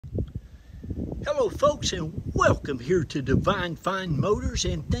Hello folks, and welcome here to Divine Fine Motors,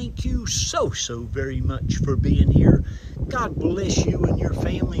 and thank you so very much for being here. God bless you and your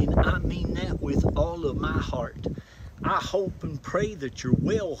family, and I mean that with all of my heart. I hope and pray that you're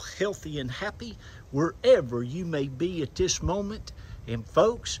well, healthy, and happy wherever you may be at this moment. And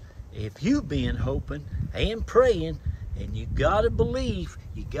folks, if you've been hoping and praying, and you gotta believe,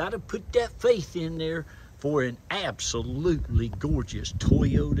 you gotta put that faith in there for an absolutely gorgeous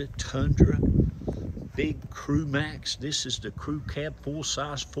Toyota Tundra big Crew Max. This is the crew cab,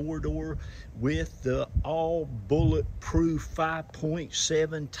 full-size four-door with the all bulletproof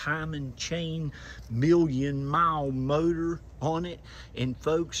 5.7 time and chain million-mile motor on it. And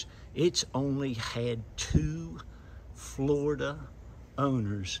folks, it's only had 2 Florida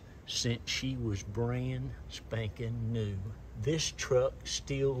owners since she was brand spanking new. This truck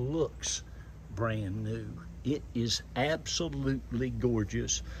still looks brand new. It is absolutely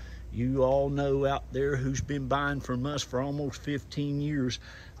gorgeous. You all know out there who's been buying from us for almost 15 years,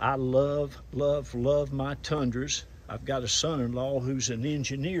 I love my Tundras. I've got a son-in-law who's an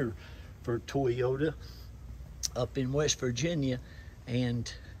engineer for Toyota up in West Virginia,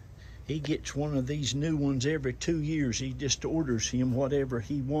 and he gets one of these new ones every 2 years. He just orders him whatever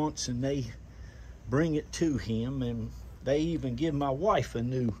he wants, and they bring it to him. And they even give my wife a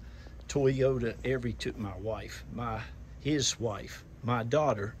new Toyota his wife, my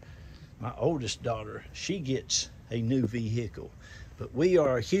daughter, my oldest daughter, she gets a new vehicle. But we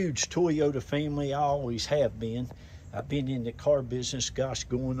are a huge Toyota family. I always have been. I've been in the car business, gosh,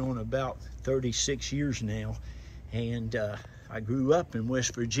 going on about 36 years now. And I grew up in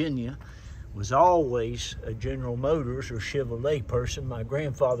West Virginia, was always a General Motors or Chevrolet person. My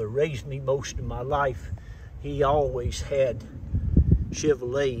grandfather raised me most of my life. He always had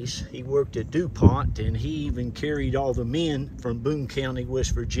Chevrolets. He worked at DuPont, and he even carried all the men from Boone County,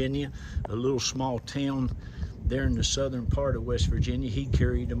 West Virginia, a little small town there in the southern part of West Virginia. He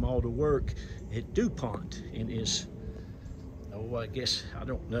carried them all to work at DuPont in his, I guess, I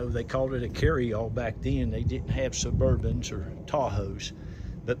don't know, they called it a carry-all back then. They didn't have Suburbans or Tahoes.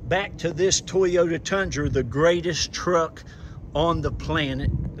 But back to this Toyota Tundra, the greatest truck on the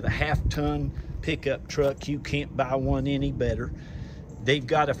planet, the half-ton pickup truck. You can't buy one any better. They've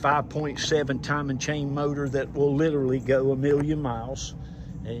got a 5.7 time and chain motor that will literally go 1,000,000 miles.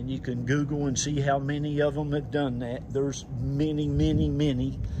 And you can Google and see how many of them have done that. There's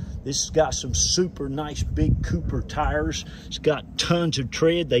many. This has got some super nice big Cooper tires. It's got tons of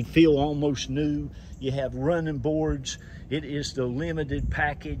tread. They feel almost new. You have running boards. It is the limited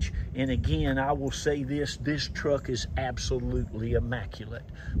package. And again, I will say this truck is absolutely immaculate.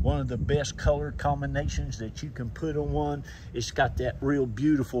 One of the best color combinations that you can put on one. It's got that real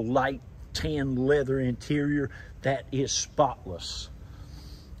beautiful light tan leather interior that is spotless.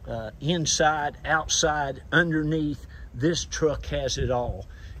 Inside, outside, underneath, this truck has it all.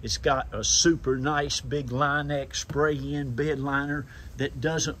 It's got a super nice big Line-X spray-in bed liner that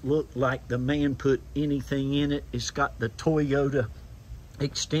doesn't look like the man put anything in it. It's got the Toyota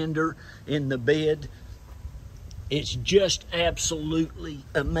extender in the bed. It's just absolutely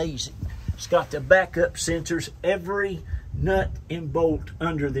amazing. It's got the backup sensors. Every nut and bolt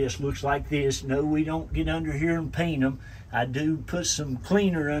under this looks like this. No, we don't get under here and paint them. I do put some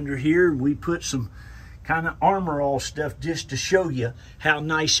cleaner under here. We put some kind of Armor All stuff just to show you how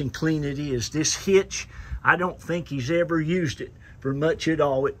nice and clean it is. This hitch, I don't think he's ever used it for much at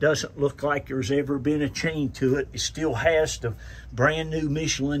all. It doesn't look like there's ever been a chain to it. It still has the brand new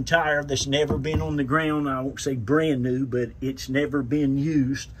Michelin tire that's never been on the ground. I won't say brand new, but it's never been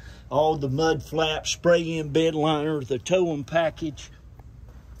used. All the mud flaps, spray-in bed liner, the towing package.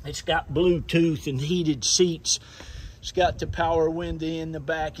 It's got Bluetooth and heated seats. It's got the power window in the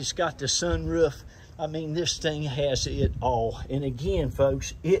back. It's got the sunroof. I mean, this thing has it all. And again,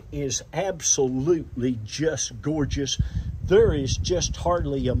 folks, it is absolutely just gorgeous. There is just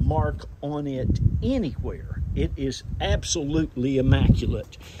hardly a mark on it anywhere. It is absolutely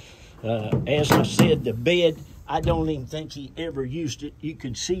immaculate. As I said, the bed, I don't even think he ever used it. You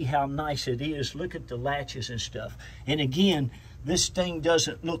can see how nice it is. Look at the latches and stuff. And again, this thing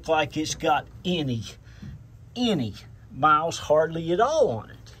doesn't look like it's got any miles hardly at all on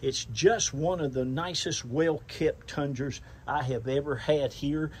it. It's just one of the nicest, well-kept Tundras I have ever had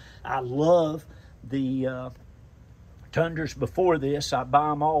here. I love the Tundras before this. I buy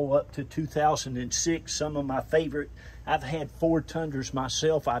them all up to 2006. Some of my favorite. I've had 4 Tundras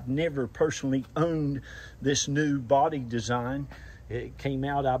myself. I've never personally owned this new body design. It came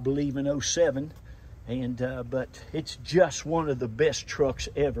out, I believe, in 07. But it's just one of the best trucks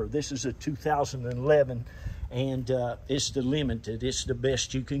ever. This is a 2011 and it's the limited. It's the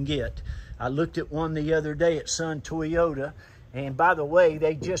best you can get. I looked at one the other day at Sun Toyota, and by the way,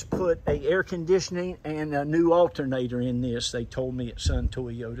 they just put a air conditioning and a new alternator in this, they told me at Sun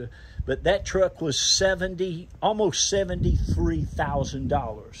Toyota. But that truck was almost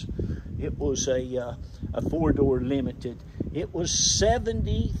 $73,000. It was a four-door limited. It was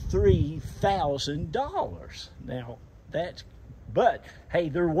 $73,000. Now, but hey,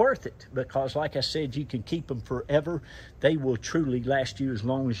 they're worth it, because like I said, you can keep them forever. They will truly last you as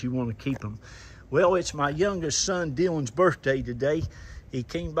long as you want to keep them. Well, it's my youngest son, Dylan's birthday today. He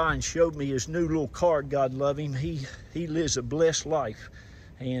came by and showed me his new little car, God love him. He lives a blessed life.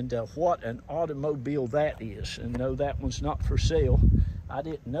 And what an automobile that is. And no, that one's not for sale. I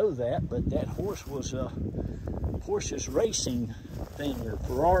didn't know that, but that horse was a horse's racing thing, or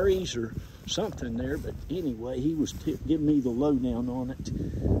Ferraris or something there. But anyway, he was giving me the lowdown on it.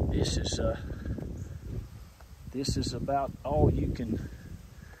 This is about all you can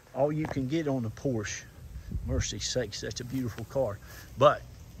get on a Porsche. Mercy sakes, that's a beautiful car. But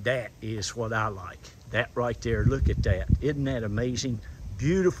that is what I like. That right there, look at that. Isn't that amazing?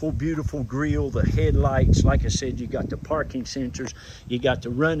 Beautiful, beautiful grille, the headlights. Like I said, you got the parking sensors, you got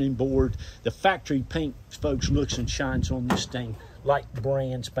the running board. The factory paint, folks, looks and shines on this thing like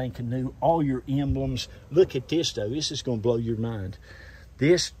brand spanking new. All your emblems. Look at this though, this is gonna blow your mind.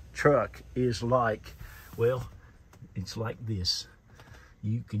 This truck is like, well, it's like this.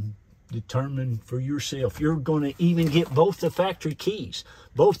 You can determine for yourself. You're going to even get both the factory keys,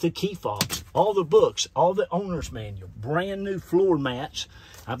 both the key fobs, all the books, all the owner's manual, brand new floor mats.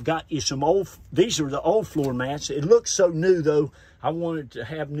 I've got you some old, these are the old floor mats. It looks so new though, I wanted to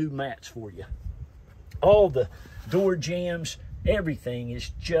have new mats for you. All the door jambs, everything is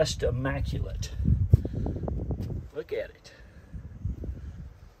just immaculate. Look at it.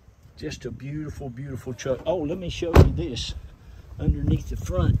 Just a beautiful, beautiful truck. Oh, let me show you this underneath the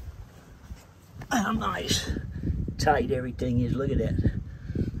front. How nice, tight everything is. Look at that.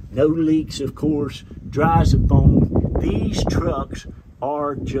 No leaks, of course. Dry as a bone. These trucks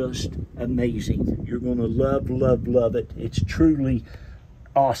are just amazing. You're going to love, love, love it. It's truly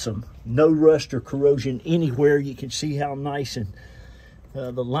awesome. No rust or corrosion anywhere. You can see how nice and the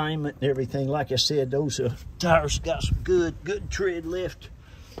alignment and everything. Like I said, those tires got some good tread lift.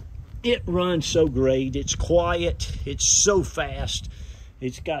 It runs so great. It's quiet. It's so fast.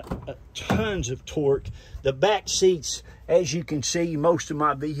 It's got tons of torque. The back seats, as you can see, most of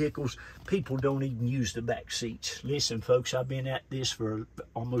my vehicles, people don't even use the back seats. Listen, folks, I've been at this for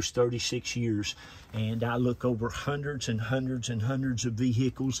almost 36 years, and I look over hundreds and hundreds and hundreds of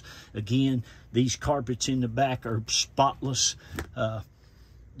vehicles. Again, these carpets in the back are spotless.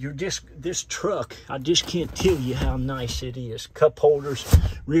 This truck, I just can't tell you how nice it is. Cup holders,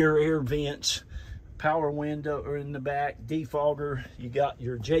 rear air vents, power window are in the back, defogger, you got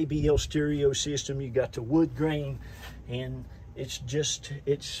your JBL stereo system, you got the wood grain, and it's just,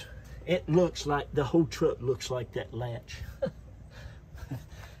 it looks like, the whole truck looks like that latch.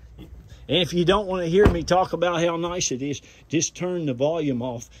 And if you don't want to hear me talk about how nice it is, just turn the volume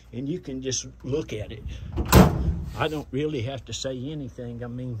off and you can just look at it. I don't really have to say anything. I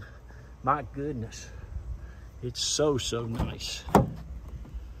mean, my goodness, it's so, so nice.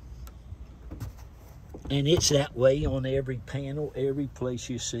 And it's that way on every panel, every place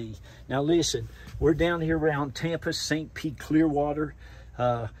you see. Now listen, we're down here around Tampa, St. Pete, Clearwater.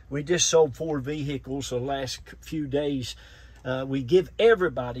 We just sold 4 vehicles the last few days. We give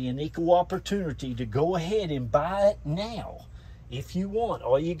everybody an equal opportunity to go ahead and buy it now. If you want,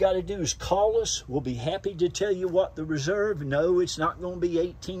 all you got to do is call us. We'll be happy to tell you what the reserve. No, it's not going to be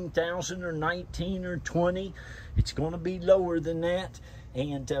 18,000 or 19 or 20. It's going to be lower than that.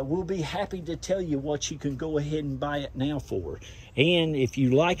 And we'll be happy to tell you what you can go ahead and buy it now for. And if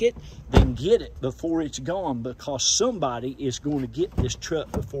you like it, then get it before it's gone, because somebody is going to get this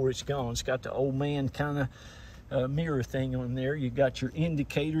truck before it's gone. It's got the old man kind of mirror thing on there. You got your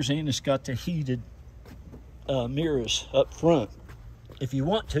indicators, and it's got the heated mirrors up front. If you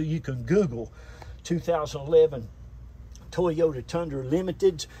want to, you can Google 2011 Toyota Tundra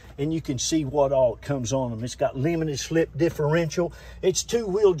Limiteds, and you can see what all comes on them. It's got limited slip differential. It's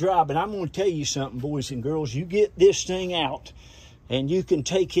 2-wheel drive, and I'm going to tell you something, boys and girls. You get this thing out, and you can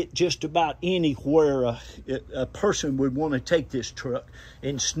take it just about anywhere a person would want to take this truck.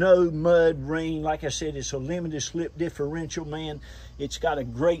 In snow, mud, rain, like I said, it's a limited slip differential, man. It's got a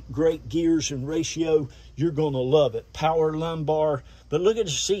great gears and ratio. You're going to love it. Power lumbar. But look at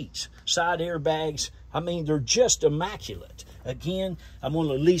the seats. Side airbags. I mean, they're just immaculate. Again, I'm going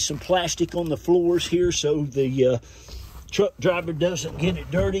to leave some plastic on the floors here so the truck driver doesn't get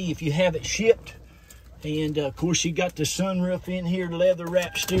it dirty if you have it shipped. And of course you got the sunroof in here, leather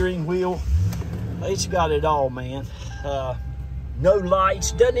wrap steering wheel. It's got it all, man. No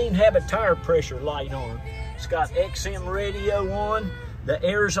lights, doesn't even have a tire pressure light on. It's got XM radio on. The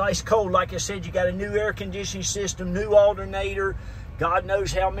air's ice cold. Like I said, you got a new air conditioning system, new alternator, God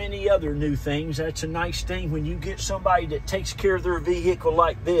knows how many other new things. That's a nice thing when you get somebody that takes care of their vehicle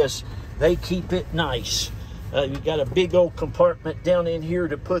like this. They keep it nice. You got a big old compartment down in here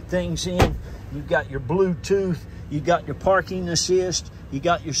to put things in. You've got your Bluetooth, you got your parking assist, you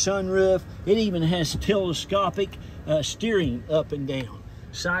got your sunroof. It even has telescopic steering up and down.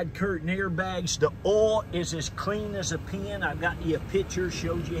 Side curtain airbags. The oil is as clean as a pin. I've got you a picture,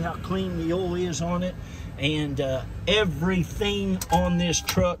 shows you how clean the oil is on it. And everything on this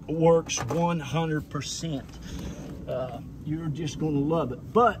truck works 100%. You're just going to love it.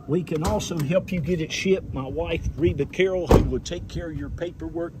 But we can also help you get it shipped. My wife, Reba Carroll, who will take care of your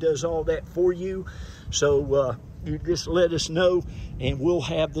paperwork, does all that for you. So you just let us know, and we'll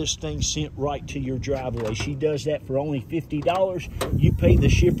have this thing sent right to your driveway. She does that for only $50. You pay the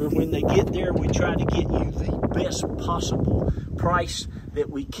shipper when they get there. We try to get you the best possible price that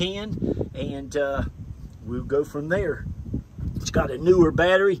we can, and we'll go from there. It's got a newer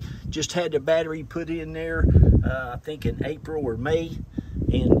battery. Just had the battery put in there, I think in April or May.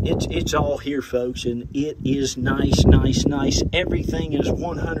 And it's all here, folks, and it is nice, nice, nice. Everything is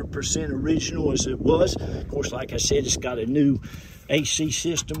 100% original as it was. Of course, like I said, it's got a new AC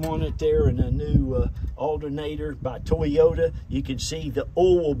system on it there and a new alternator by Toyota. You can see the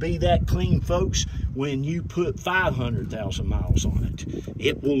oil will be that clean, folks, when you put 500,000 miles on it.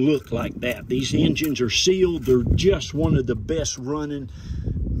 It will look like that. These engines are sealed. They're just one of the best running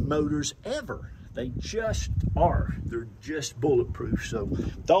motors ever. They just are. They're just bulletproof. So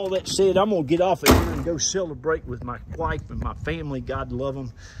with all that said, I'm going to get off of here and go celebrate with my wife and my family. God love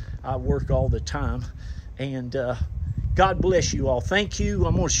them. I work all the time. And God bless you all. Thank you.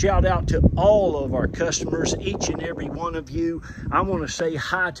 I'm going to shout out to all of our customers, each and every one of you. I want to say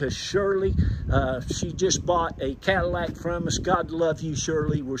hi to Shirley. She just bought a Cadillac from us. God love you,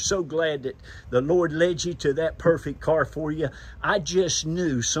 Shirley. We're so glad that the Lord led you to that perfect car for you. I just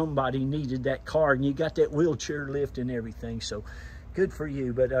knew somebody needed that car, and you got that wheelchair lift and everything. So good for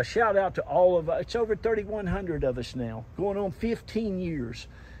you. But shout out to all of us. It's over 3,100 of us now, going on 15 years.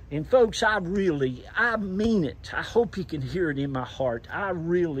 And folks, I mean it. I hope you can hear it in my heart. I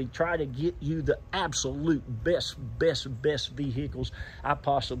really try to get you the absolute best vehicles I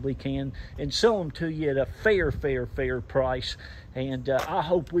possibly can and sell them to you at a fair price. And I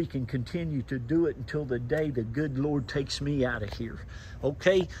hope we can continue to do it until the day the good Lord takes me out of here.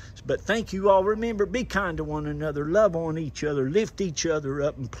 Okay? But thank you all. Remember, be kind to one another. Love on each other. Lift each other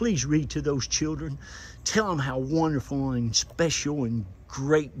up. And please read to those children. Tell them how wonderful and special and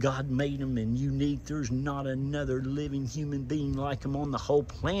great God made them and unique. There's not another living human being like them on the whole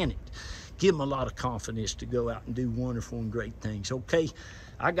planet. Give them a lot of confidence to go out and do wonderful and great things. Okay?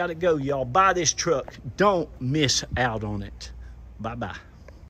 I got to go, y'all. Buy this truck. Don't miss out on it. Bye-bye.